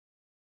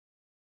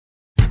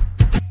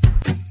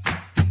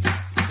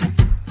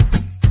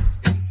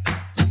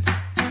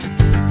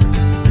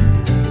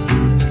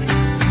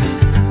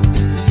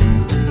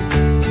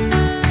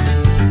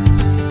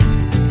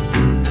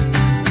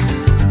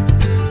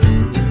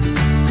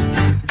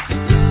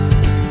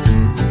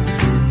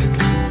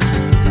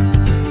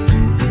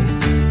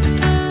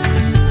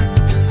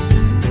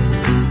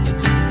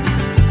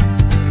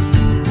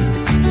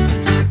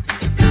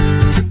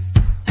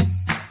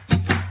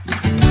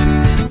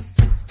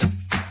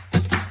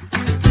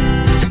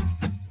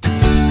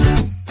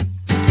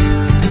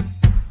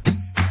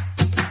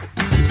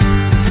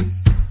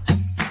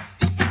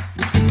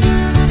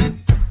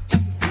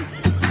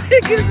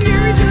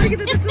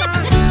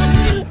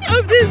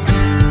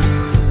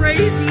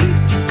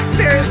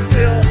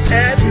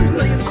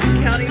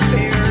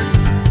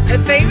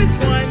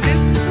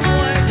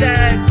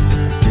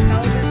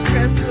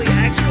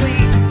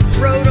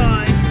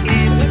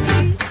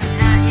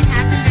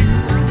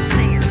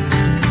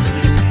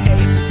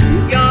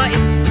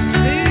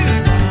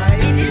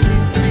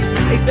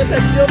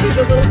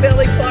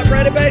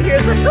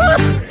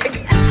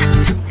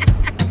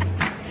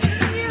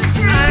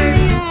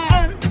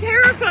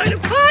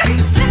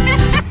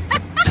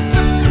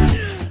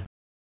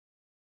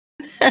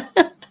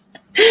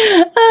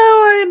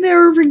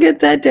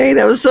forget that day.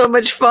 That was so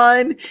much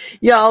fun.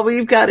 Y'all,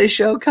 we've got a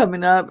show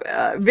coming up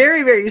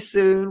very, very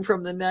soon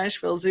from the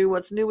Nashville Zoo.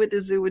 What's new at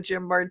the zoo with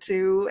Jim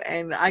Bartu?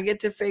 And I get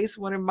to face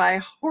one of my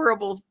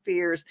horrible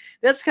fears.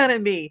 That's kind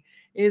of me,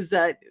 is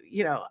that,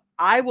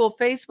 I will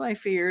face my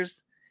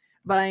fears,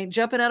 but I ain't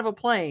jumping out of a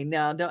plane.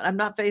 Now, I'm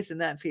not facing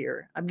that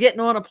fear. I'm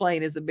getting on a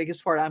plane is the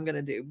biggest part I'm going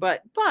to do.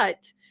 But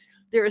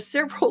there are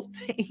several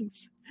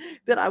things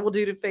that I will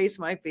do to face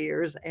my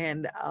fears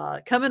and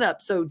coming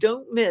up. So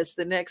don't miss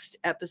the next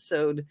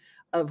episode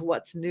of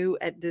What's New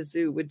at the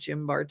Zoo with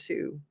Jim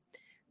Bartu.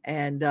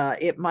 And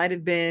it might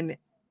have been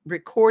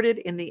recorded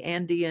in the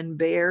Andean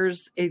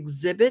Bears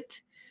exhibit,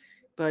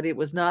 but it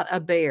was not a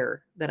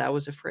bear that I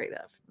was afraid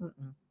of.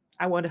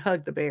 I want to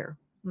hug the bear.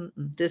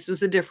 This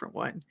was a different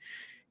one.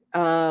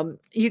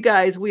 You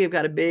guys, we have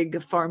got a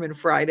big Farmin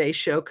Friday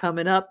show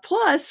coming up.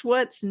 Plus,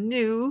 what's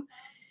new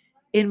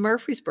in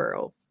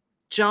Murfreesboro?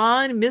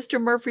 John,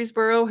 Mr.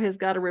 Murfreesboro, has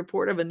got a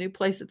report of a new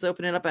place that's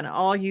opening up. And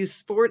all you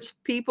sports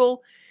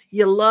people,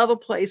 you love a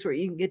place where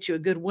you can get you a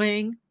good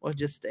wing. Well,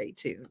 just stay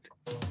tuned.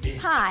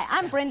 Hi,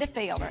 I'm Brenda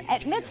Fielder.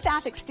 At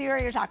Mid-South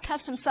Exteriors, our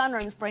custom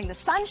sunrooms bring the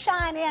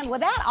sunshine in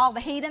without all the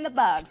heat and the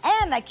bugs.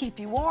 And they keep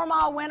you warm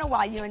all winter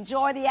while you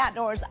enjoy the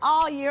outdoors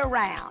all year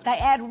round. They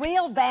add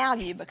real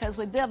value because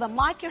we build them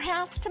like your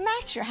house to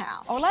match your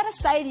house. Or let us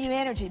save you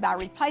energy by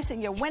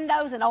replacing your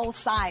windows and old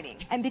siding.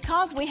 And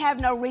because we have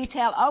no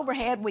retail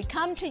overhead, we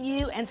come to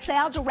you and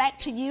sell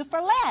direct to you for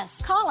less.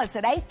 Call us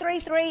at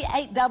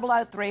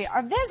 833-8003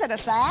 or visit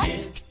us at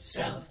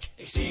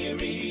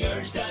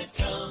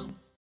MidSouthExteriors.com.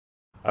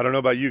 I don't know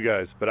about you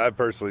guys, but I've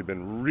personally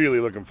been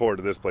really looking forward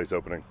to this place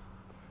opening.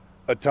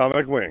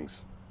 Atomic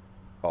Wings.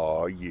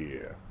 Aw,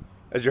 yeah.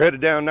 As you're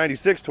headed down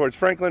 96 towards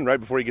Franklin, right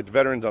before you get to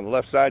Veterans on the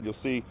left side, you'll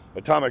see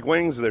Atomic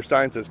Wings. Their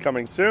sign says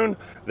coming soon.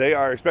 They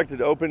are expected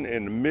to open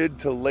in mid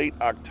to late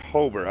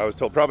October. I was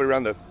told probably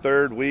around the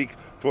third week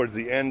towards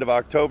the end of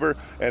October,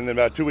 and then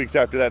about 2 weeks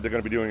after that, they're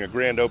going to be doing a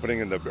grand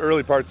opening in the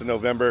early parts of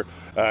November.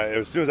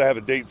 As soon as I have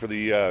a date for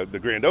the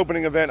grand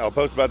opening event, I'll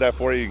post about that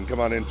for you. You can come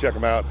on in and check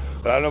them out.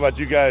 But I don't know about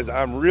you guys.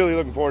 I'm really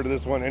looking forward to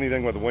this one.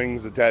 Anything with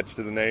wings attached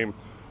to the name,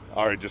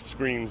 it just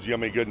screams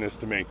yummy goodness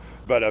to me.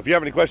 But if you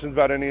have any questions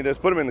about any of this,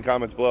 put them in the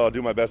comments below. I'll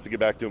do my best to get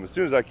back to them as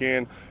soon as I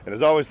can. And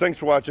as always, thanks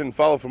for watching.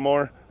 Follow for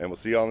more, and we'll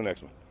see you all in the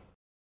next one.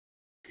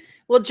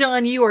 Well,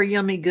 John, you are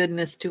yummy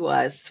goodness to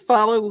us.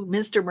 Follow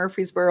Mr.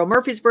 Murfreesboro,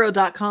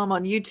 murfreesboro.com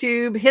on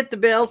YouTube. Hit the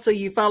bell so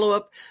you follow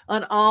up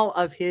on all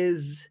of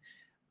his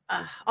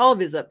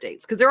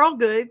updates, because they're all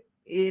good.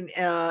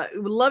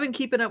 Loving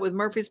keeping up with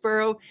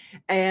Murfreesboro,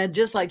 and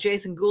just like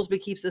Jason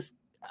Goolsby keeps us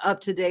up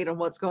to date on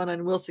what's going on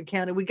in Wilson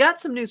County. We got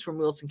some news from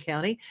Wilson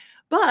County,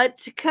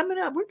 but coming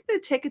up, we're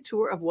going to take a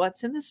tour of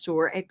what's in the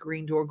store at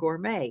Green Door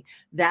Gourmet.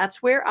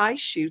 That's where I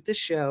shoot the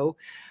show,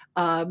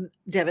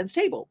 Devin's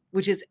Table,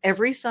 which is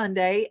every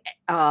Sunday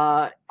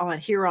on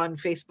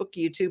Facebook,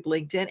 YouTube,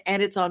 LinkedIn,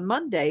 and it's on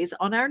Mondays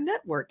on our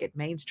network at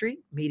Main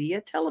Street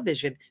Media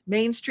Television,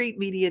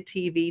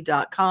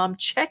 mainstreetmediatv.com.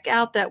 Check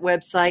out that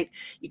website.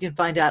 You can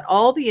find out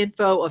all the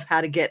info of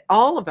how to get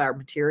all of our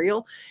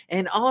material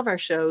and all of our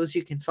shows.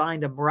 You can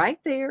find them right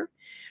there.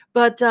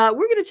 But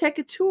we're going to take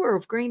a tour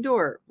of Green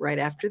Door right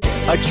after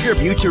this. A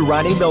tribute to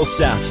Ronnie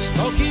Millsap.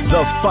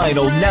 The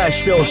final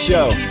Nashville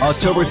show,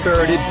 October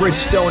 3rd at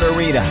Bridgestone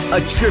Arena. A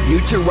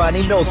tribute to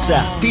Ronnie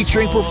Millsap,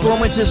 featuring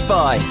performances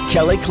by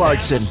Kelly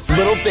Clarkson,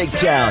 Little Big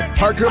Town,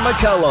 Parker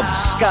McCullum,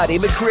 Scotty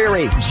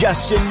McCreery,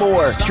 Justin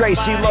Moore,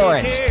 Tracy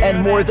Lawrence,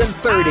 and more than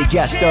 30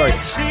 guest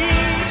artists.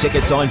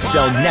 Tickets on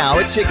sale now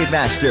at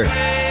Ticketmaster.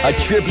 A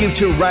tribute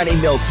to Ronnie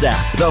Millsap,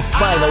 the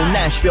final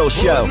Nashville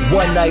show,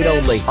 one night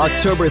only,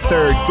 October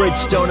 3rd,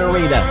 Bridgestone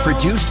Arena,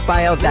 produced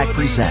by Outback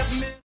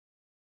Presents.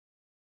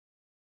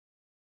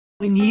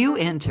 When you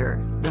enter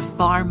the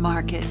farm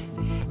market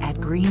at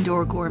Green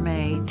Door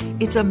Gourmet,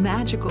 it's a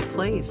magical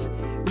place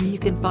where you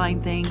can find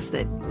things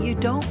that you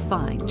don't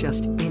find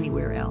just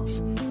anywhere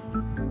else.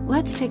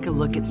 Let's take a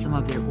look at some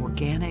of their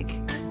organic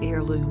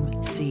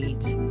heirloom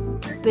seeds,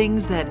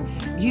 things that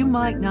you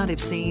might not have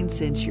seen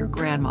since your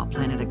grandma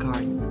planted a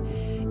garden.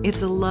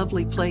 It's a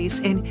lovely place,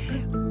 and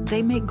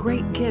they make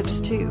great gifts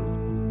too.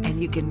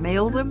 And you can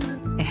mail them,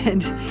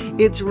 and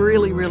it's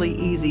really, really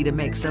easy to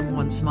make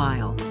someone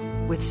smile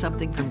with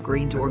something from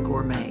Green Door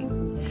Gourmet.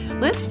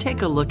 Let's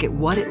take a look at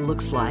what it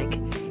looks like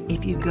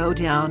if you go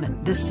down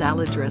the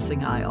salad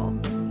dressing aisle.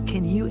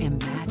 Can you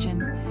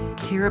imagine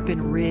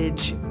Terrapin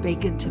Ridge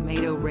bacon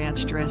tomato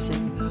ranch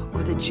dressing,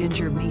 or the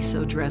ginger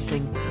miso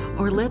dressing?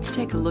 Or let's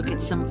take a look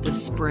at some of the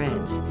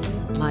spreads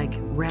like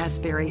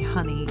raspberry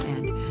honey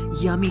and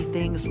yummy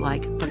things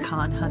like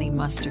pecan honey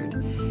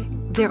mustard.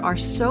 There are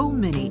so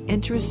many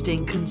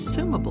interesting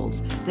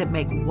consumables that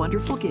make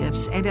wonderful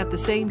gifts and at the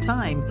same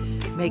time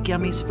make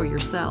yummies for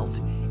yourself,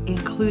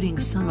 including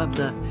some of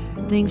the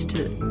things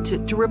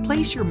to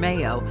replace your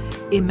mayo.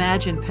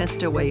 Imagine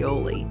pesto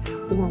aioli,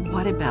 or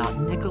what about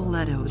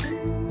Nicolettos?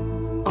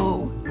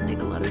 Oh,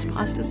 Nicolettos father's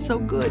pasta is so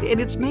good, and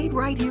it's made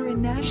right here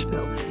in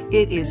Nashville.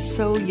 It is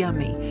so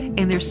yummy,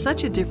 and there's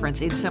such a difference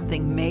in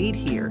something made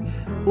here,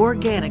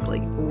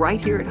 organically,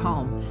 right here at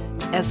home,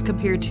 as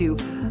compared to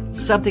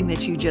something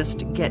that you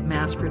just get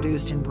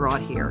mass-produced and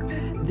brought here.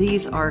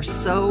 These are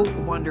so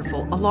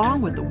wonderful,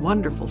 along with the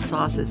wonderful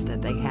sauces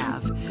that they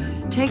have.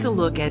 Take a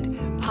look at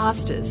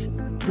pastas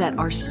that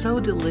are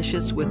so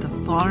delicious with the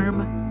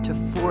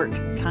farm-to-fork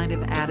kind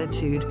of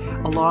attitude,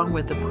 along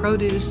with the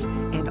produce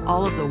and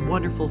all of the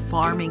wonderful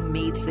farming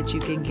meats that you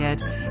can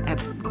get at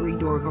Green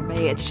Door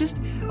Gourmet. It's just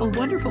a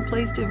wonderful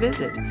place to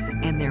visit.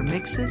 And their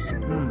mixes,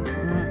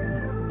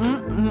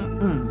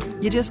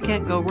 you just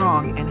can't go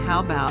wrong. And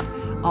how about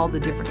all the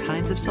different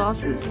kinds of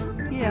sauces?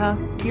 Yeah,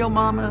 your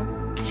mama,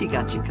 she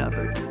got you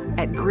covered.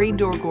 At Green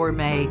Door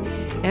Gourmet,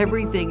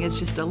 everything is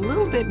just a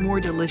little bit more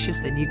delicious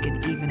than you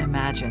can even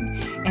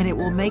imagine. And it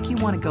will make you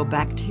want to go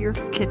back to your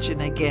kitchen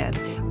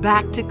again,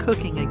 back to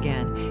cooking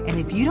again. And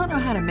if you don't know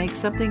how to make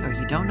something or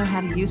you don't know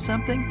how to use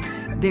something,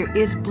 there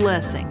is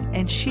Blessing,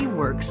 and she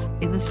works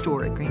in the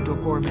store at Green Door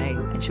Gourmet,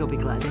 and she'll be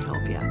glad to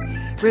help you.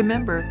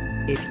 Remember,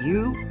 if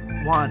you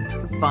want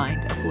to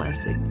find a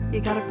blessing,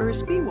 you gotta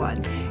first be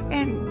one.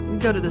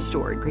 And go to the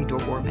store at Green Door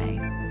Gourmet.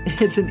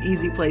 It's an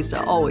easy place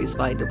to always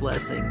find a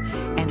blessing,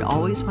 and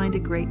always find a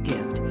great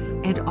gift,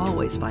 and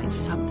always find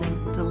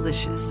something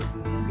delicious.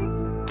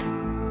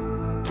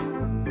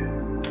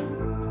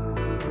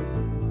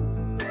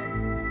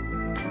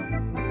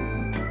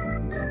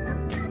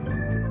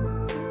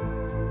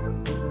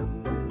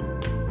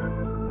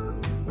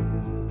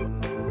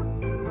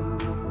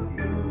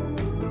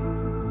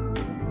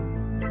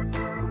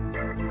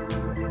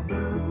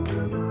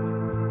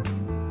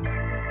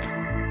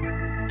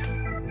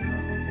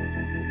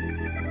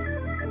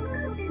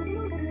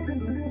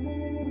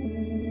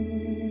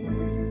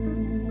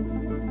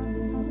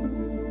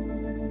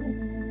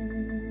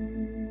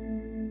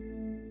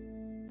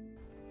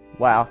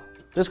 Wow,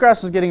 this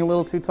grass is getting a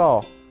little too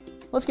tall.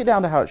 Let's get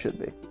down to how it should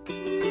be.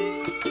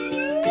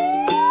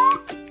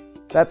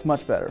 That's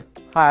much better.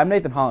 Hi, I'm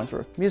Nathan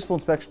Hollingsworth, Municipal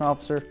Inspection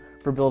Officer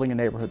for Building and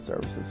Neighborhood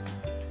Services.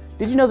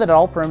 Did you know that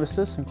all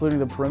premises, including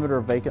the perimeter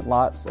of vacant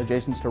lots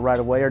adjacent to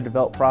right-of-way or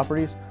developed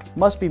properties,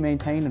 must be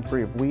maintained and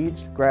free of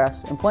weeds,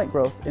 grass, and plant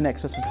growth in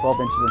excess of 12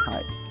 inches in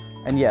height?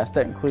 And yes,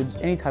 that includes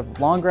any type of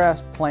lawn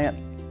grass, plant,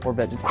 or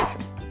vegetation.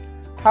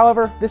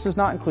 However, this does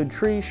not include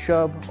trees,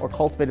 shrub, or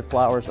cultivated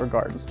flowers or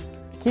gardens.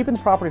 Keeping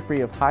the property free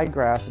of high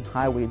grass and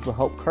high weeds will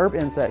help curb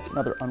insects and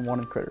other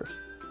unwanted critters.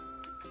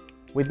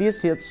 With these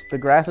tips, the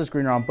grass is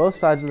greener on both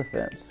sides of the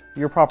fence.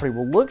 Your property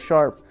will look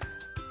sharp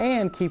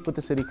and keep with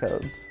the city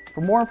codes.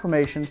 For more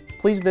information,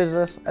 please visit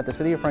us at the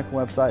City of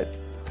Franklin website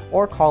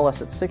or call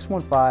us at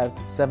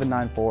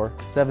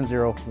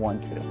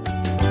 615-794-7012.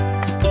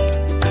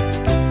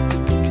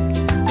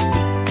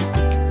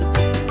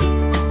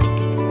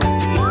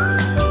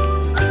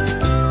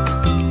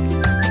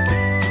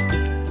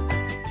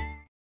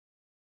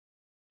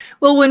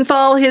 Well, when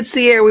fall hits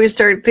the air, we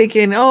start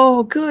thinking,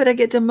 oh, good, I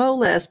get to mow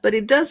less. But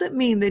it doesn't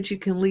mean that you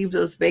can leave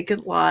those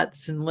vacant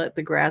lots and let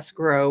the grass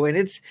grow.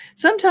 And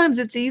sometimes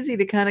it's easy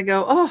to kind of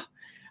go, oh,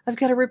 I've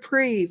got a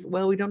reprieve.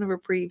 Well, we don't have a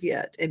reprieve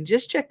yet. And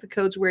just check the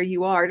codes where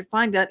you are to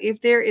find out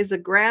if there is a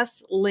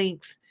grass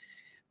length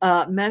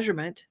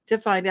measurement to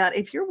find out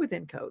if you're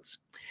within codes.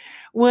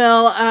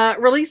 Well,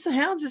 Release the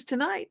Hounds is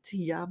tonight.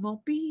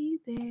 Y'all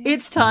be there.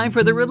 It's time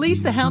for the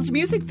Release the Hounds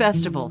Music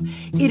Festival.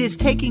 It is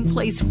taking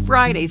place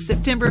Friday,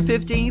 September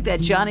 15th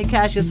at Johnny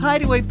Cash's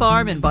Hideaway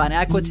Farm in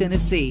Bonacqua,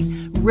 Tennessee,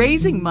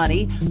 raising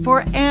money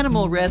for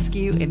animal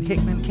rescue in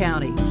Hickman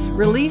County.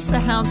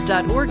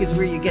 ReleaseTheHounds.org is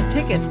where you get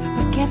tickets,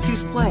 but guess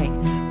who's playing?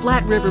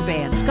 Flat River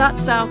Band, Scott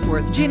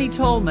Southworth, Jenny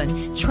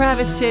Tolman,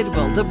 Travis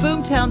Tidwell, the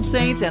Boomtown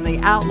Saints, and the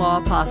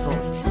Outlaw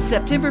Apostles.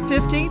 September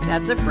 15th,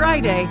 that's a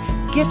Friday.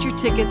 Get your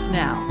tickets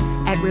now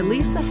at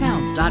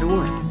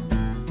releasethehounds.org.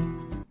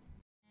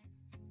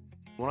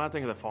 When I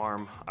think of the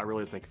farm, I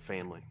really think of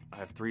family. I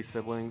have 3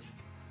 siblings,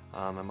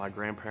 and my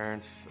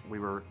grandparents, we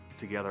were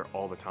together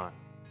all the time.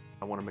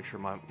 I want to make sure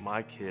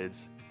my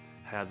kids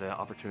had the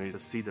opportunity to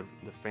see the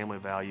family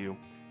value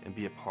and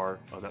be a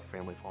part of that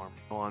family farm.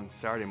 On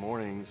Saturday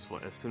mornings,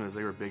 as soon as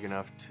they were big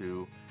enough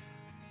to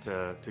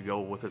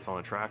go with us on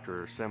a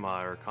tractor or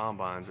semi or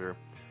combines or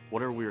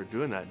whatever we were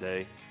doing that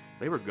day,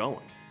 they were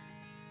going.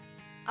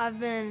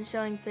 I've been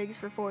showing pigs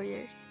for 4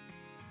 years.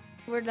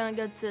 We're gonna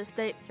go to the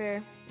state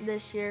fair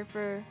this year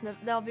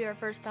that'll be our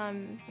first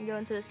time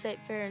going to the state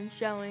fair and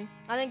showing.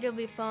 I think it'll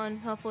be fun.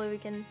 Hopefully we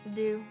can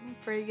do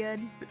pretty good.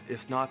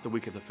 It's not the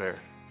week of the fair.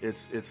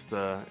 It's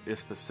the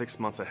 6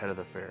 months ahead of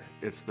the fair.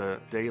 It's the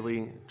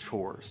daily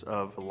chores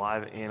of a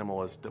live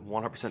animal is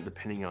 100%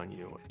 depending on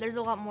you. There's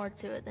a lot more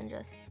to it than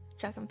just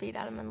chucking feed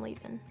at them and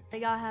leaving.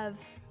 They gotta have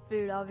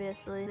food,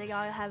 obviously. They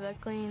gotta have a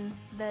clean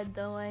bed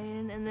to lay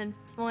in, and then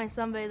when we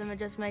sunbathe them, it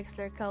just makes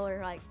their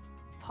color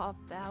pop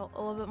out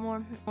a little bit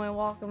more. When we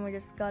walk them, we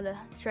just gotta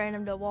train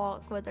them to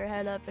walk with their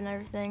head up and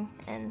everything,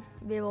 and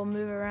be able to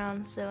move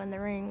around so in the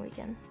ring we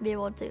can be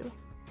able to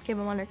keep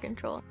them under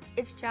control.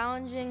 It's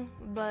challenging,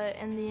 but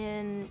in the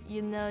end,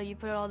 you know you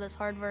put all this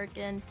hard work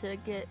in to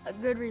get a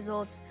good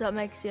results, so it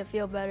makes you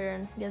feel better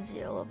and gives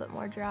you a little bit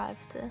more drive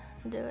to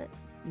do it.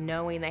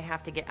 Knowing they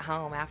have to get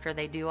home after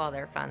they do all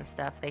their fun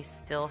stuff, they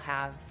still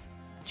have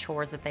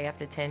chores that they have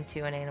to tend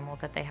to and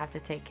animals that they have to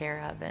take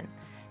care of, and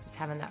just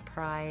having that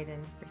pride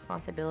and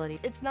responsibility.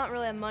 It's not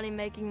really a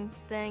money-making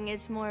thing,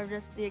 it's more of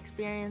just the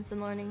experience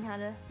and learning how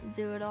to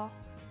do it all.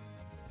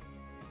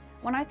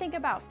 When I think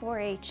about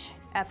 4-H,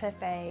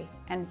 FFA,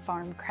 and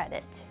farm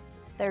credit,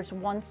 there's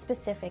one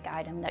specific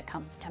item that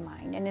comes to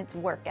mind, and it's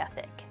work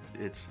ethic.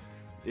 It's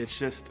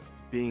just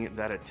being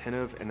that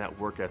attentive and that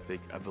work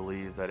ethic, I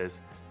believe, that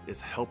is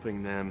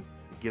helping them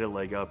get a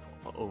leg up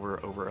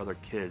over other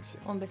kids.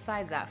 Well, and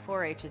besides that,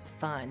 4-H is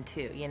fun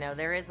too. You know,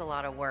 there is a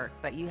lot of work,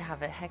 but you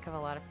have a heck of a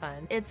lot of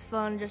fun. It's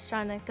fun just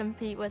trying to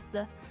compete with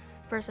the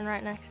person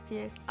right next to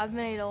you. I've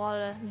made a lot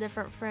of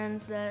different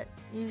friends that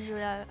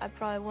usually I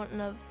probably wouldn't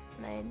have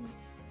made.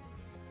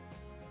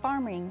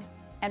 Farming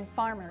and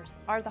farmers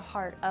are the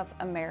heart of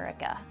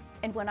America.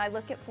 And when I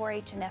look at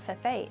 4-H and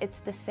FFA, it's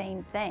the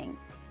same thing.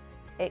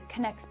 It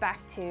connects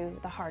back to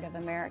the heart of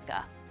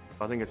America.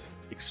 I think it's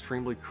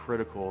extremely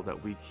critical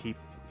that we keep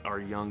our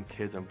young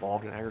kids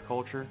involved in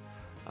agriculture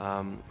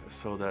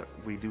so that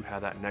we do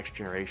have that next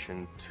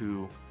generation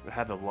to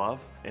have the love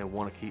and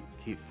want to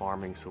keep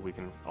farming so we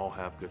can all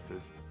have good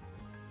food.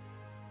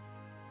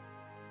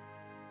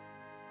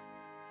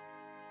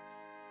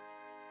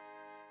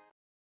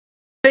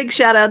 Big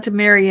shout out to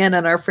Marianne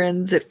and our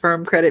friends at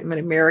Farm Credit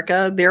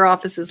Mid-America. Their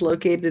office is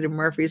located in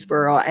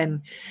Murfreesboro.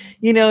 And,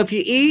 you know, if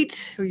you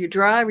eat or you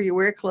drive or you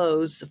wear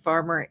clothes, a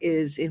farmer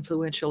is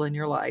influential in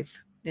your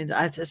life. And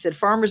as I said,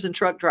 farmers and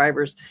truck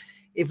drivers,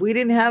 if we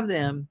didn't have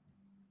them,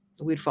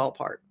 we'd fall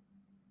apart.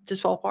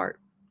 Just fall apart.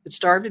 We'd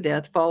starve to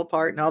death, fall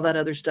apart, and all that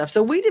other stuff.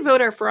 So we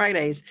devote our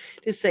Fridays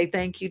to say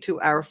thank you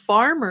to our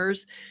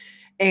farmers.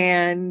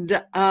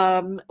 And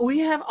we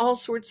have all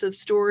sorts of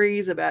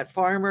stories about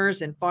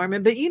farmers and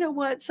farming. But you know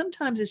what?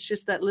 Sometimes it's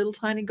just that little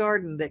tiny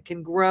garden that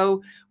can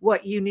grow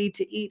what you need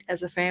to eat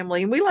as a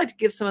family. And we like to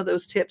give some of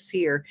those tips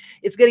here.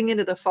 It's getting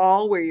into the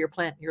fall where you're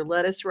planting your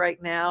lettuce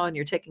right now and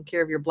you're taking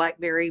care of your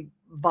blackberry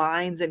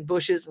vines and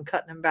bushes and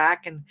cutting them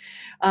back. And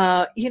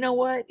you know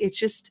what?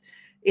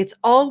 It's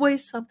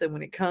always something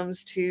when it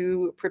comes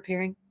to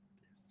preparing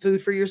food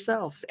for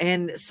yourself.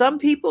 And some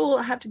people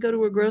have to go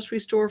to a grocery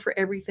store for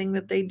everything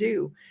that they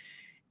do.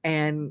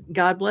 And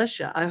God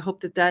bless you. I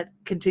hope that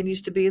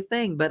continues to be a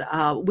thing.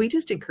 But we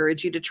just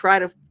encourage you to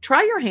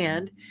try your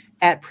hand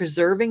at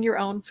preserving your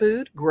own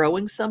food,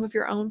 growing some of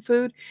your own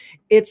food.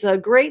 It's a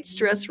great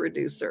stress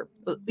reducer.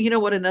 You know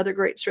what another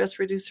great stress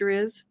reducer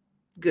is?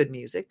 Good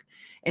music.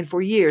 And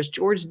for years,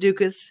 George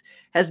Dukas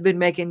has been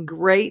making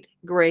great,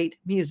 great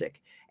music.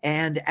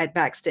 And at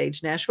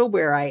Backstage Nashville,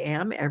 where I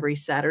am every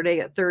Saturday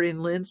at 3rd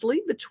and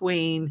Lindsley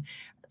between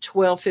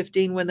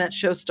 12:15 when that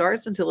show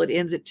starts until it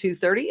ends at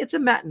 2:30. It's a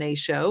matinee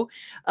show,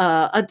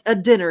 a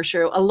dinner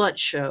show, a lunch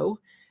show.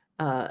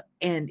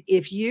 And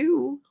if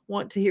you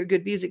want to hear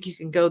good music, you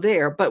can go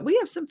there. But we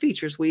have some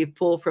features we've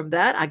pulled from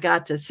that. I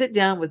got to sit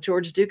down with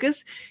George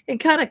Dukas and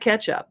kind of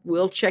catch up.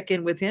 We'll check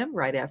in with him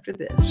right after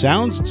this.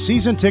 Sounds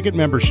season ticket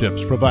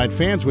memberships provide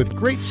fans with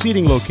great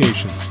seating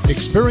locations,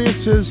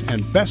 experiences,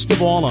 and best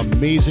of all,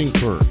 amazing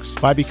perks.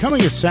 By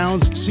becoming a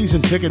Sounds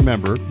season ticket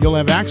member, you'll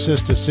have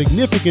access to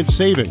significant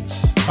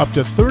savings, up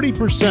to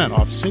 30%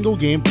 off single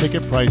game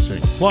ticket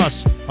pricing,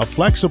 plus a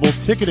flexible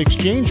ticket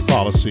exchange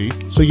policy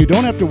so you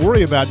don't have to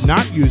worry about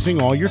not using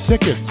all your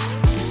tickets.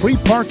 Free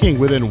parking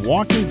within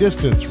walking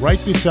distance right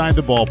beside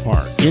the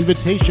ballpark.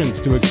 Invitations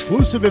to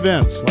exclusive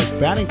events like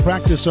batting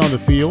practice on the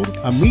field,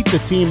 a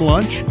meet-the-team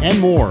lunch, and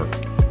more.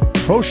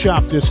 Pro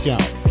Shop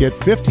discount. Get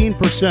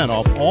 15%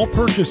 off all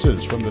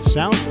purchases from the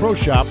Sounds Pro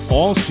Shop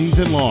all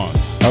season long.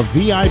 A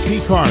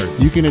VIP card.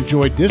 You can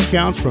enjoy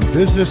discounts from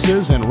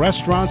businesses and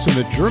restaurants in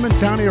the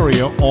Germantown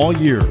area all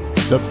year.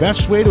 The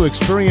best way to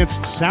experience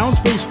Sounds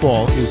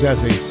baseball is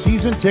as a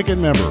season ticket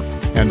member,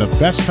 and the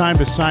best time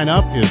to sign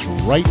up is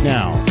right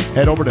now.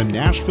 Head over to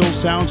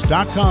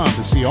NashvilleSounds.com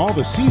to see all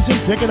the season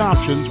ticket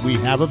options we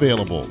have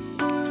available.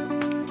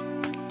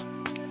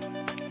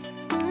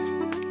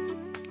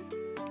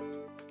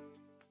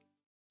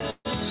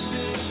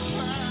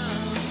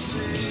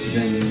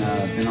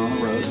 Been on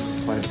the road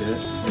quite a bit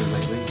here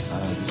lately.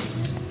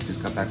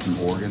 Just got back from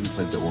Oregon,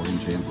 played the Oregon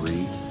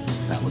Jamboree.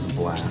 That was a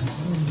blast.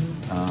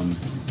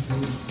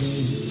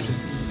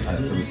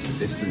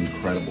 It's an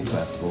incredible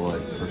festival.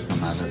 It's the first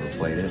time I've ever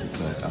played it,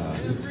 but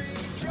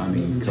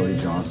Cody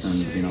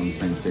Johnson being on the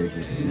same stage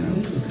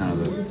with, kind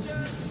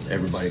of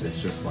everybody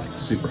that's just like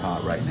super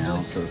hot right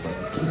now. So it's like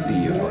a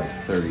sea of like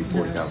 30,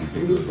 40,000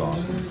 people. It was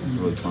awesome. It was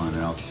really fun,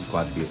 and I was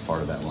glad to be a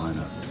part of that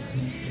lineup.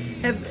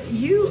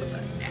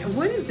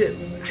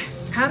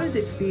 How does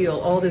it feel,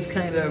 all this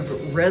kind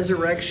of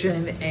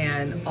resurrection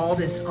and all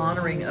this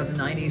honoring of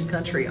 90s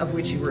country, of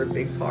which you were a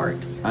big part?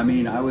 I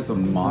mean, I was a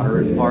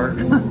moderate part,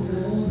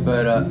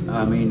 but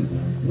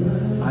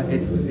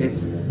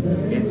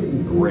It's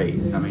great.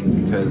 I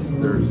mean, because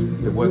there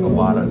was a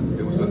lot of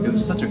it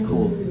was such a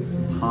cool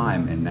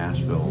time in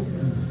Nashville.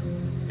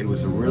 It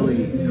was a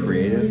really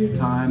creative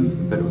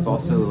time, but it was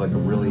also like a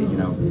really,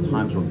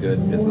 times were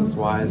good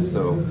business-wise,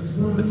 so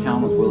the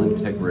town was willing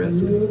to take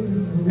risks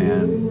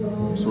and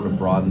sort of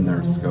broaden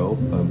their scope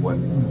of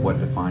what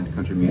defined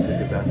country music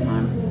at that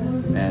time.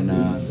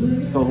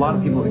 And so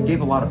it gave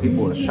a lot of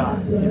people a shot,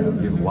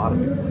 it gave a lot of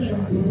people a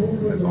shot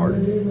as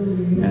artists.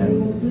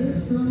 And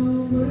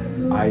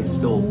I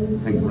still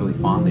think really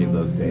fondly of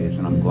those days,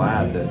 and I'm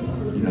glad that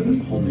there's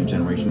a whole new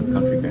generation of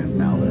country fans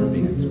now that are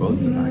being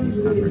exposed to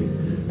 90s country.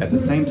 At the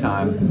same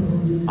time,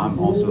 I'm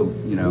also,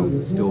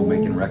 still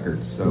making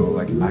records, so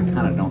like I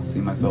kind of don't see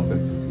myself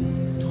as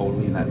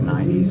totally in that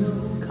 90s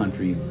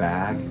country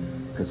bag,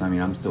 because I mean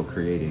I'm still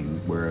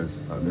creating,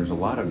 whereas there's a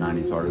lot of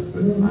 90s artists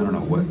that I don't know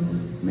what,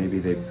 maybe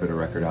they put a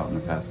record out in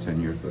the past 10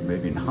 years, but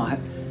maybe not.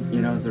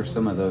 There's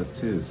some of those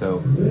too.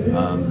 So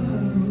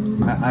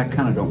I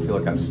kind of don't feel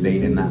like I've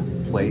stayed in that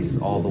place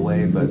all the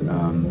way, but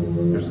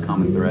there's a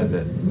common thread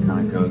that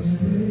kind of goes,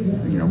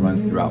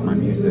 runs throughout my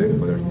music,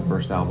 whether it's the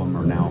first album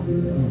or now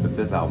the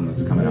 5th album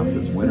that's coming out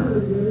this winter,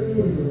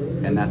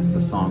 and that's the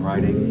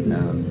songwriting.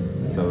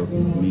 So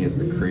me as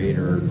the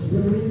creator,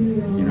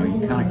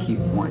 you kind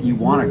of you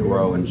want to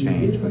grow and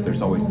change, but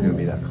there's always going to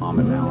be that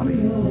commonality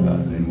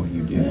in what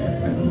you do,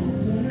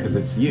 and because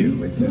it's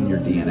in your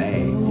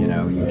DNA,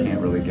 you can't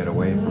really get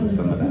away from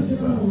some of that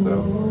stuff.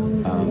 So,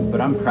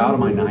 but I'm proud of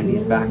my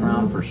 90s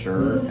background for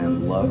sure,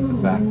 and love the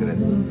fact that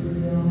it's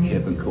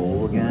hip and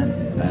cool again,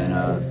 and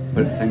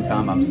but at the same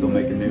time I'm still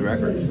making new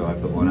records. So I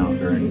put one out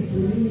during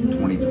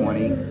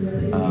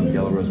 2020,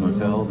 Yellow Rose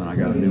Motel, then I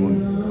got a new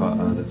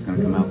one that's going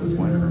to come out this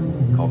winter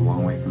called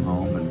Long Way From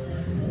Home, and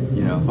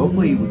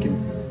hopefully we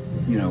can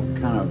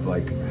kind of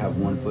like have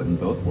one foot in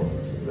both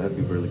worlds. That'd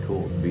be really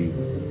cool to be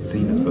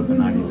seen as both a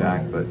 90s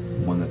act, but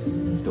one that's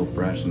still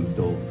fresh and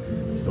still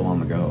on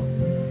the go.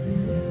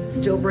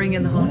 Still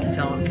bringing the honky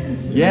tonk.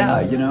 Yeah,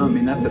 I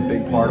mean, that's a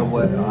big part of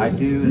what I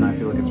do, and I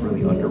feel like it's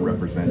really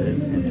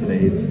underrepresented in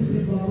today's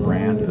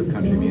brand of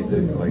country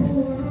music. Like,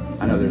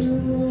 I know there's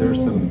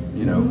some,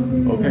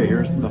 okay,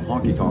 here's the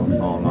honky tonk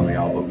song on the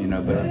album,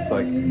 but it's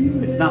like,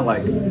 it's not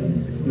like,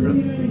 it's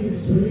really,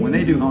 when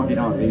they do honky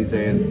tonk these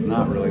days, it's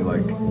not like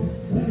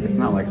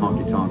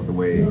honky tonk the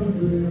way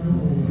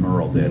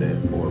Merle did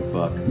it or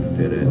Buck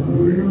did it,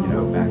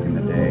 or, back in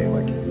the day.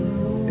 Like,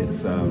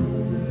 it's,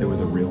 there was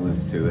a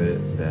realness to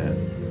it that,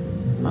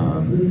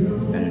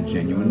 and a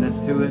genuineness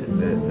to it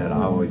that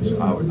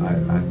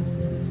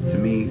to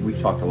me, we've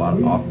talked a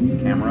lot off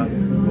camera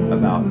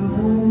about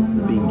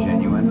being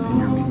genuine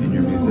in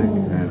your music,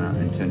 and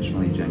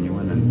intentionally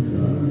genuine,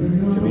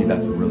 and to me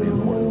that's a really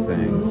important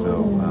thing.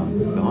 So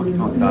the honky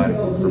tonk side,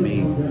 for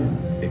me,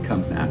 it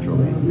comes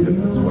naturally because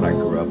it's what I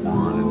grew up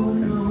on,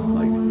 and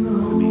like,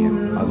 to me,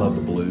 I love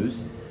the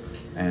blues,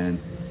 and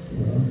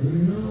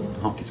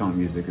honky tonk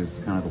music is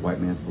kind of the white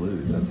man's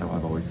blues. That's how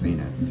I've always seen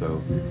it. So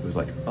it was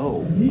like,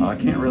 oh, I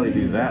can't really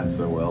do that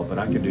so well, but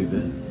I could do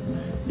this,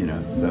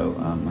 So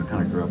I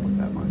kind of grew up with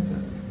that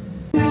mindset.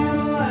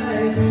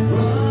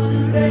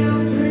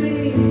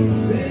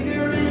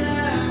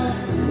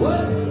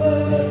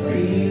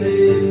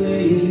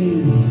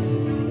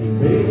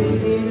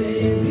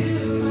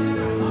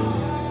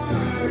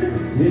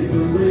 It's a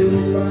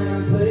real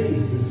fine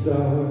place to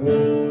start.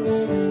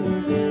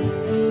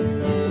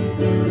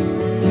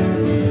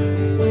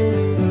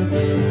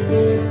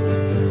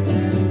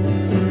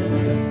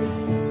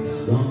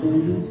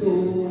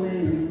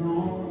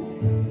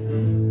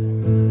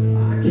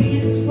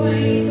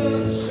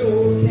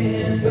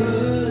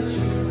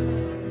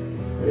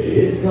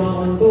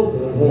 Calling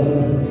both of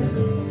us.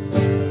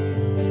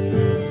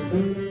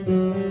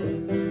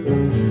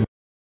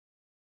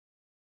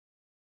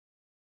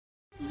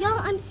 Y'all,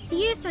 I'm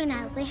serious right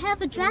now. They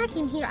have a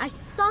dragon here. I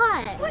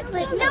saw it.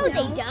 But no,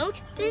 they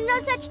don't. There's no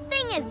such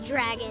thing as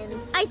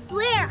dragons. I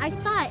swear, I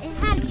saw it. It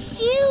had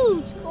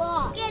huge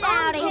claws. Get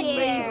out of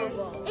here.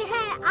 It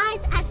had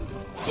eyes as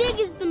big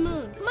as the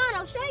moon. Come on,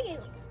 I'll show you.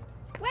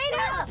 Wait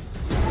up.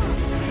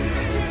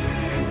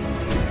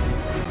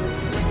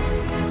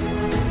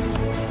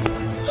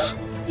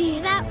 Do you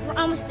hear that? We're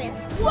almost there.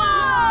 Whoa!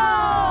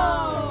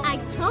 I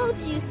told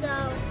you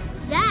so.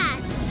 That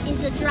is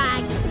a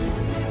dragon.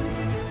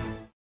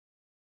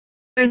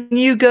 When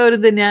you go to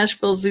the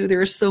Nashville Zoo,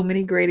 there are so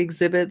many great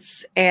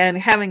exhibits, and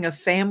having a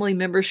family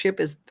membership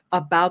is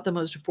about the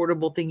most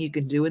affordable thing you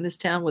can do in this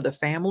town with a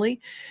family.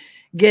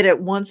 Get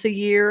it once a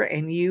year,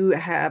 and you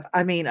have,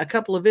 a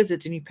couple of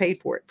visits, and you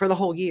paid for it for the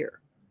whole year.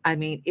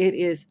 It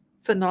is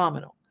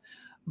phenomenal.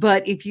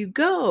 But if you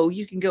go,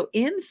 you can go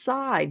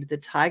inside the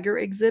tiger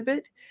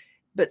exhibit,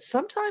 but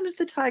sometimes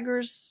the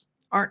tigers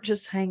aren't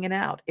just hanging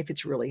out. If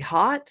it's really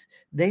hot,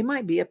 they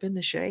might be up in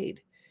the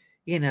shade.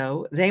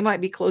 They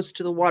might be close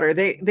to the water.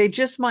 They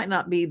just might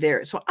not be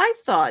there. So I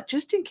thought,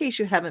 just in case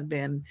you haven't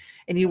been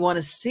and you want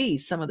to see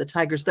some of the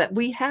tigers that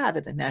we have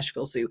at the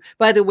Nashville Zoo.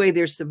 By the way,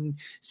 there's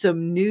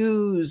some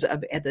news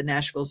at the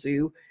Nashville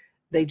Zoo.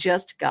 They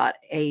just got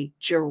a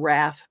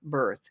giraffe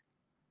birth,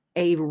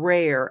 a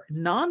rare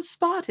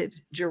non-spotted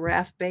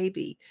giraffe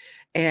baby.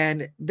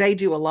 And they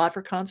do a lot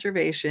for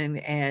conservation,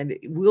 and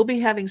we'll be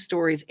having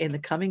stories in the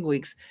coming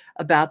weeks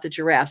about the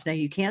giraffes. Now,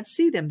 you can't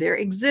see them. They're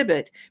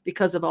exhibit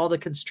because of all the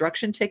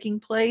construction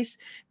taking place.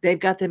 They've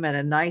got them in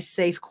a nice,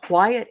 safe,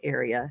 quiet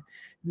area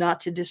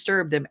not to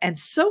disturb them. And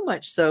so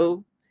much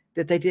so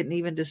that they didn't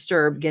even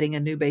disturb getting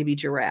a new baby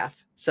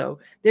giraffe. So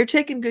they're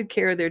taking good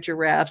care of their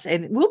giraffes,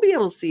 and we'll be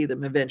able to see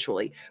them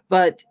eventually.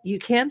 But you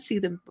can see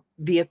them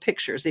via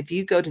pictures if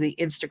you go to the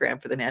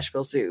Instagram for the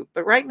Nashville Zoo.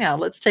 But right now,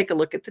 let's take a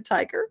look at the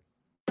tiger.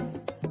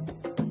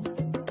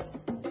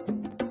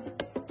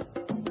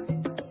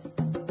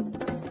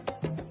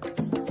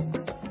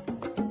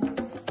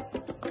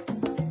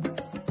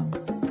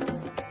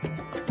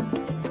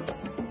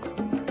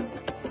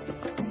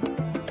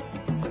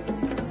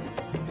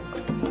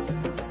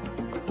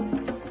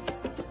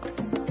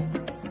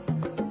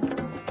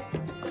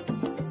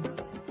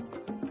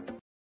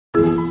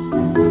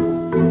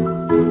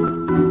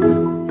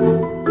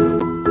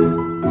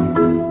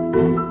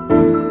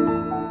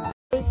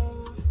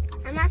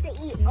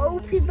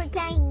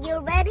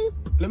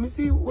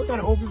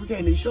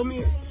 Can you show me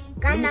it?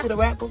 Let me see the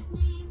wrapper.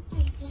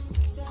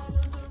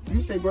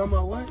 You say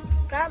grandma what?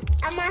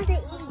 I'm about to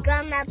eat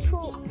grandma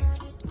poop.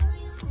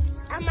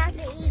 I'm about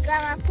to eat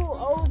grandma poop.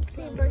 Old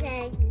people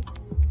candy.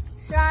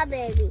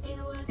 Strawberry.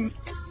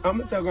 I'm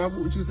gonna tell grandma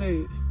what you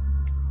said.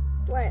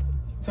 What?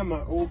 Talking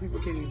about old people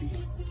candy.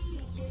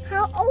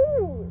 How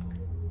old?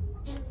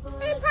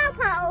 Hey,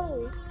 Papa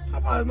old.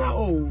 Papa's not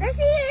old. Yes,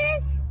 he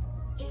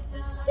is.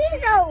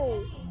 He's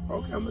old.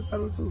 Okay, I'm gonna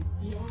tell him too.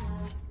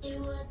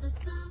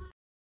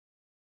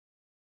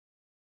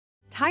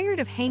 Tired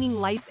of hanging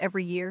lights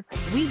every year?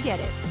 We get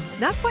it.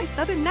 That's why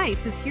Southern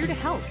Nights is here to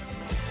help.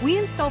 We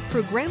install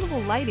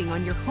programmable lighting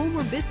on your home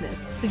or business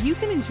so you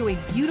can enjoy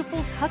beautiful,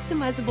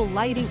 customizable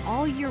lighting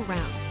all year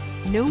round.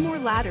 No more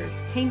ladders,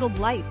 tangled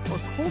lights, or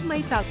cold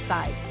nights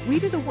outside. We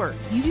do the work,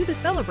 you do the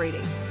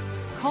celebrating.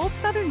 Call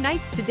Southern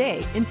Nights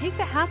today and take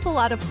the hassle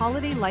out of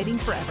holiday lighting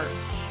forever.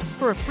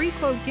 For a free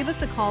quote, give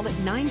us a call at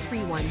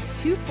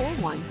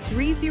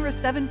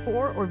 931-241-3074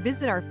 or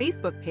visit our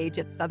Facebook page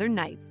at Southern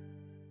Nights.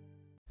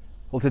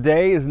 Well,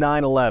 today is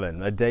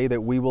 9/11, a day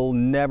that we will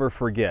never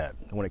forget.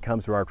 When it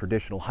comes to our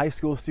traditional high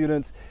school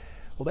students,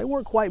 well, they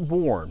weren't quite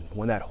born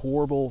when that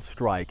horrible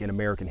strike in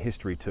American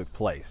history took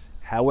place.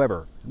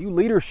 However, new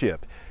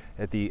leadership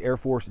at the Air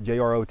Force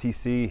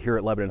JROTC here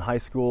at Lebanon High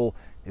School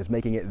is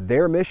making it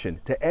their mission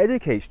to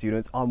educate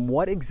students on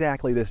what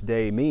exactly this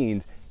day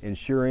means,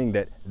 ensuring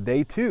that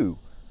they too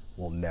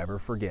will never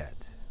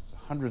forget.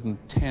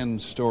 110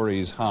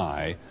 stories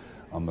high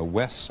on the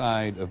west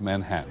side of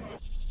Manhattan.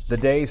 The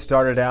day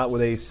started out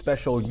with a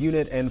special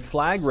unit and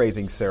flag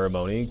raising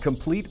ceremony,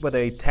 complete with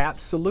a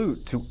tap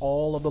salute to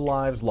all of the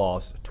lives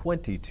lost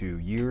 22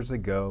 years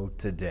ago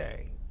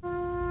today.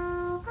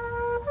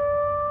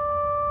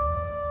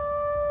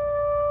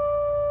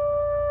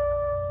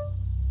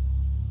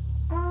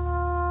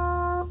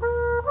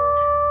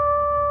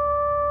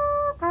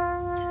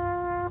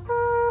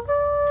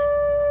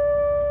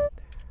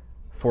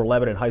 For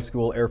Lebanon High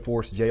School Air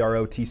Force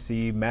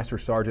JROTC Master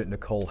Sergeant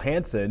Nicole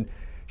Hansen,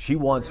 she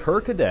wants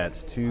her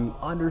cadets to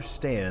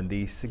understand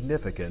the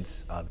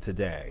significance of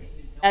today.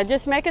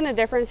 Just making a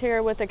difference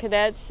here with the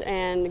cadets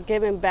and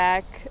giving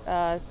back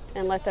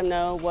and let them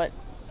know what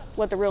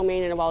the real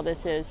meaning of all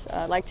this is.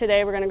 Like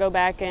today, we're going to go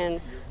back and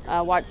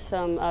watch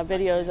some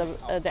videos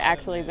of the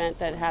actual event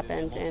that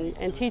happened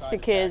and teach the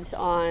kids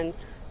on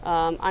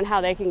how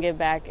they can give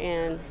back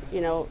and, you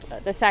know,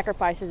 the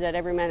sacrifices that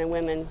every man and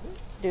women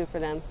do for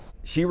them.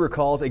 She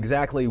recalls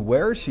exactly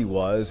where she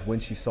was when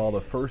she saw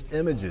the first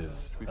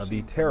images of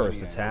the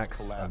terrorist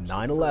attacks of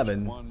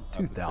 9/11,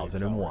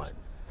 2001.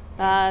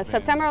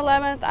 September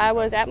 11th, I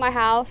was at my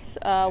house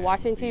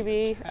watching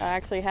TV. I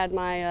actually had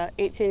my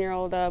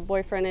 18-year-old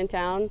boyfriend in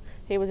town.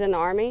 He was in the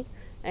Army,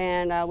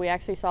 and we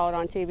actually saw it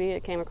on TV.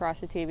 It came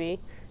across the TV,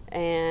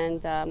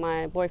 and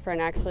my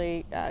boyfriend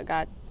actually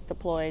got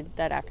deployed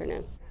that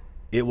afternoon.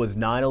 It was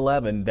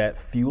 9/11 that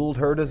fueled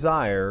her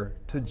desire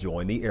to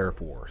join the Air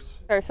Force.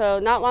 So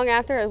not long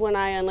after is when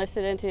I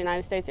enlisted into the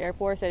United States Air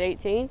Force at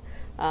 18,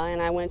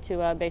 and I went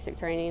to basic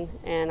training,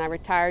 and I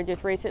retired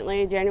just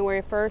recently,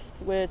 January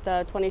 1st, with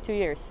 22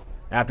 years.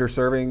 After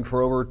serving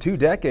for over 2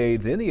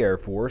 decades in the Air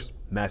Force,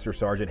 Master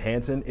Sergeant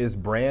Hansen is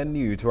brand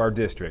new to our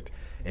district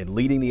and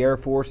leading the Air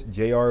Force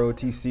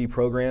JROTC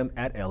program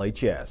at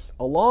LHS,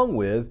 along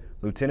with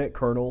Lieutenant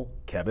Colonel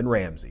Kevin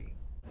Ramsey.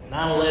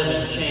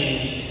 9/11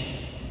 changed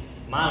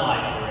my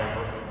life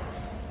forever.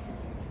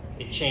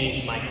 It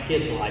changed my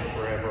kid's life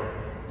forever.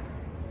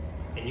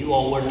 And you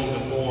all weren't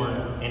even born,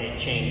 and it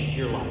changed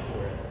your life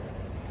forever.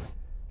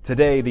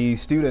 Today, the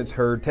students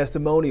heard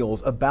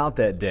testimonials about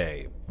that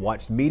day,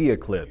 watched media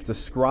clips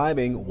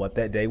describing what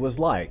that day was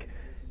like.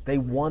 They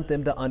want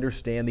them to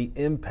understand the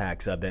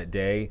impacts of that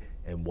day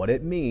and what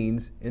it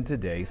means in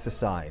today's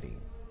society.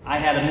 I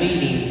had a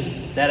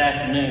meeting that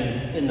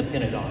afternoon in the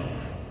Pentagon.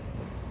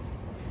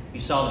 You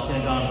saw the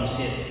Pentagon was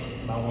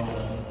hit by one of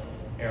the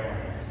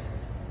Airlines.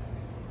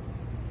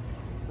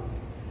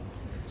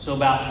 So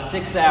about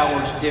 6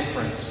 hours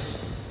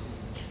difference.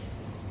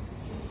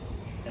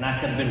 And I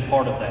could have been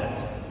part of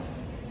that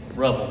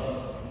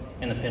rubble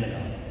in the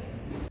Pentagon.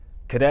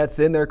 Cadets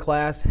in their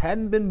class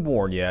hadn't been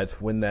born yet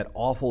when that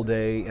awful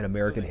day in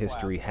American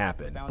history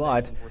happened,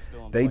 but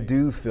they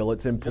do feel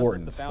its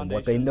importance from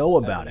what they know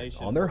about it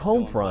on their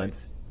home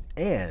fronts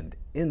and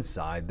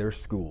inside their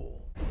school.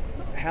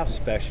 How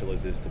special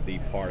is this to be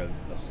part of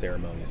a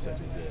ceremony such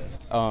as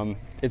this?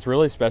 It's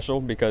really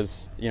special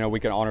because, we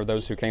can honor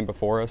those who came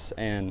before us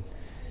and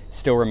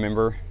still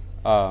remember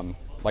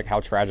like how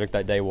tragic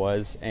that day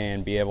was,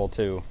 and be able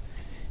to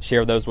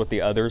share those with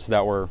the others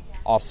that were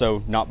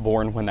also not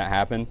born when that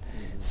happened,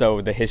 so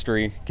the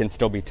history can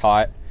still be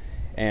taught,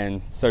 and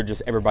so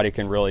just everybody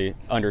can really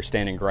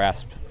understand and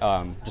grasp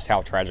just how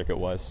tragic it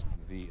was.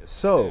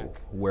 So,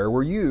 where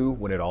were you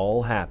when it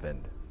all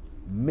happened?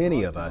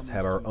 Many of us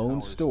have our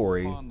own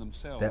story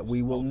that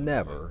we will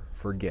never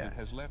forget.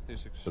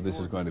 So this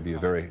is going to be a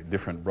very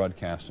different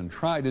broadcast, and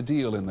try to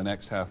deal in the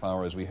next half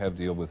hour, as we have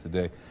dealt with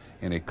today,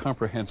 in a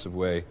comprehensive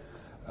way,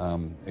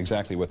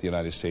 exactly what the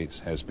United States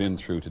has been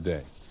through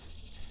today.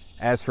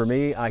 As for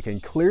me, I can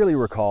clearly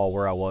recall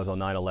where I was on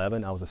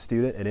 9/11. I was a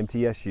student at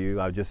MTSU.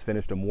 I just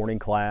finished a morning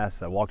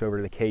class. I walked over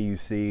to the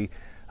KUC.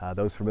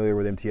 Those familiar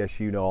with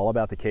MTSU know all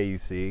about the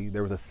KUC.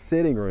 There was a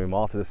sitting room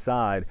off to the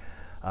side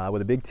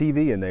with a big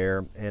TV in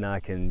there, and I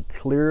can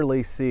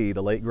clearly see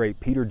the late great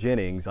Peter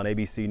Jennings on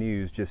ABC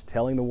News just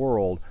telling the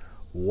world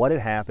what had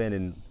happened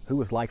and who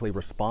was likely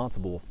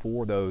responsible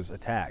for those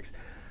attacks.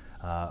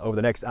 Over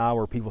the next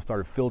hour, people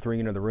started filtering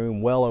into the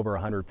room, well over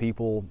 100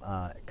 people.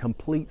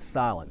 Complete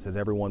silence as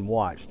everyone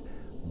watched,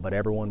 but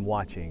everyone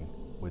watching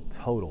with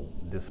total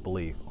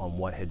disbelief on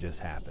what had just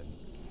happened.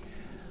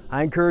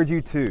 I encourage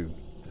you too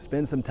to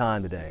spend some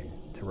time today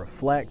to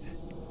reflect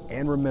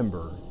and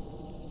remember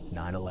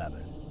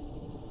 9/11.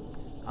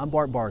 I'm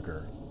Bart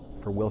Barker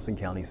for Wilson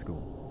County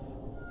Schools.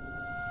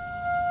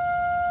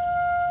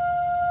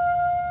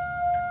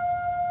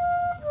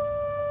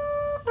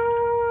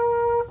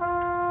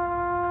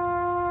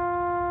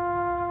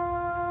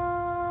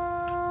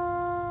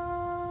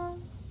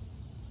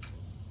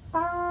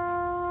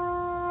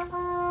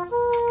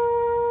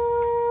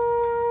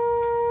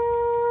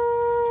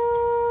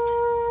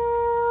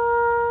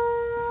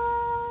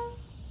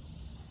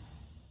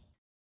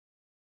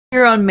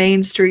 Here on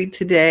Main Street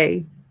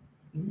today,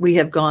 we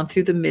have gone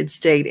through the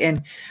Mid-State,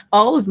 and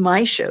all of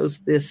my shows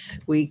this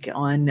week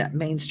on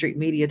Main Street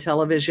Media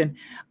Television,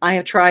 I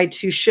have tried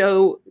to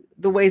show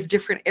the ways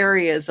different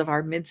areas of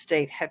our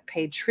Mid-State have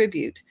paid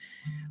tribute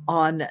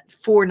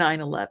for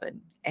 9/11.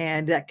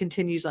 And that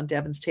continues on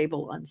Devin's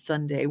Table on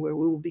Sunday, where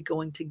we will be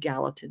going to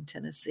Gallatin,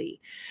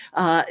 Tennessee.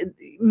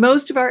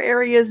 Most of our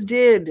areas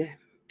did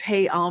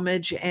pay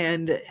homage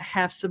and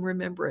have some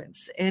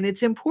remembrance. And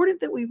it's important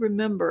that we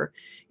remember.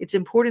 It's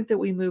important that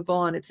we move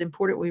on. It's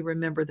important we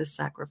remember the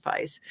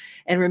sacrifice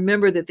and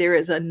remember that there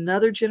is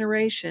another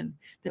generation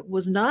that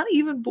was not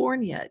even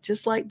born yet,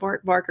 just like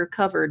Bart Barker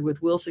covered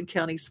with Wilson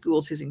County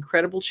Schools, his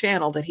incredible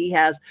channel that he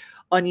has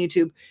on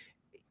YouTube.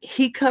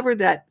 He covered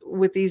that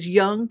with these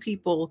young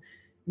people,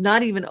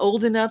 not even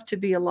old enough to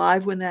be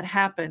alive when that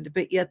happened,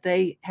 but yet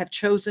they have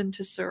chosen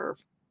to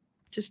serve.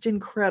 Just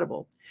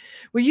incredible.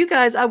 Well, you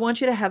guys, I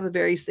want you to have a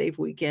very safe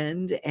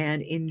weekend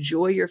and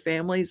enjoy your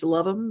families.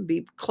 Love them,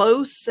 be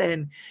close,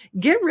 and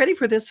get ready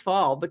for this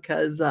fall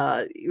because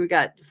we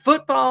got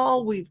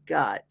football, we've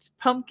got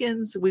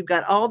pumpkins, we've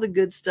got all the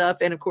good stuff.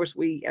 And of course,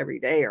 we every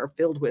day are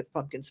filled with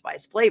pumpkin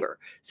spice flavor.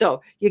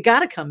 So you got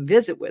to come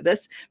visit with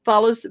us.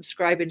 Follow,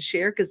 subscribe, and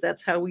share because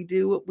that's how we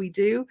do what we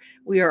do.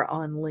 We are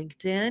on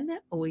LinkedIn.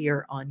 We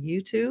are on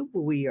YouTube.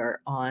 We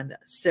are on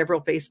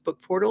several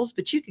Facebook portals,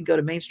 but you can go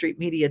to Main Street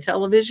Media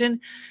Television,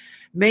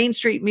 Main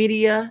Street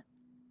Media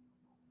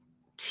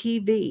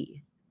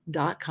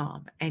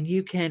TV.com, and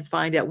you can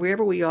find out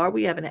wherever we are.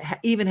 We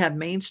even have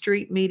Main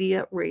Street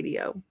Media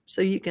Radio,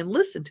 so you can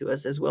listen to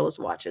us as well as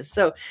watch us.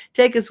 So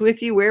take us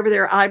with you wherever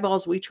there are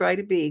eyeballs. We try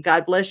to be.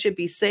 God bless you.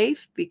 Be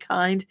safe, be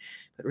kind,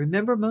 but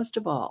remember, most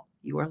of all,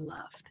 you are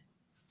loved.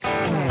 We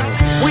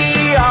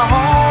are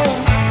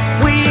home,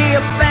 we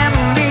are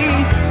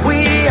family,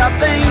 we are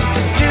things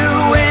to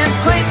do and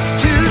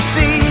place to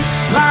see.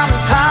 Mom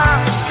and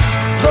pops,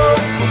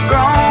 local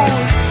grown,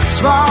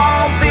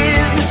 small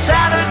business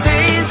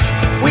Saturdays.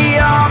 We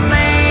are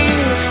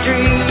Main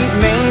Street,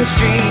 Main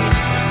Street,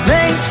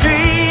 Main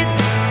Street.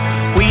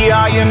 We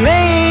are your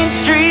Main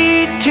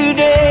Street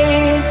today.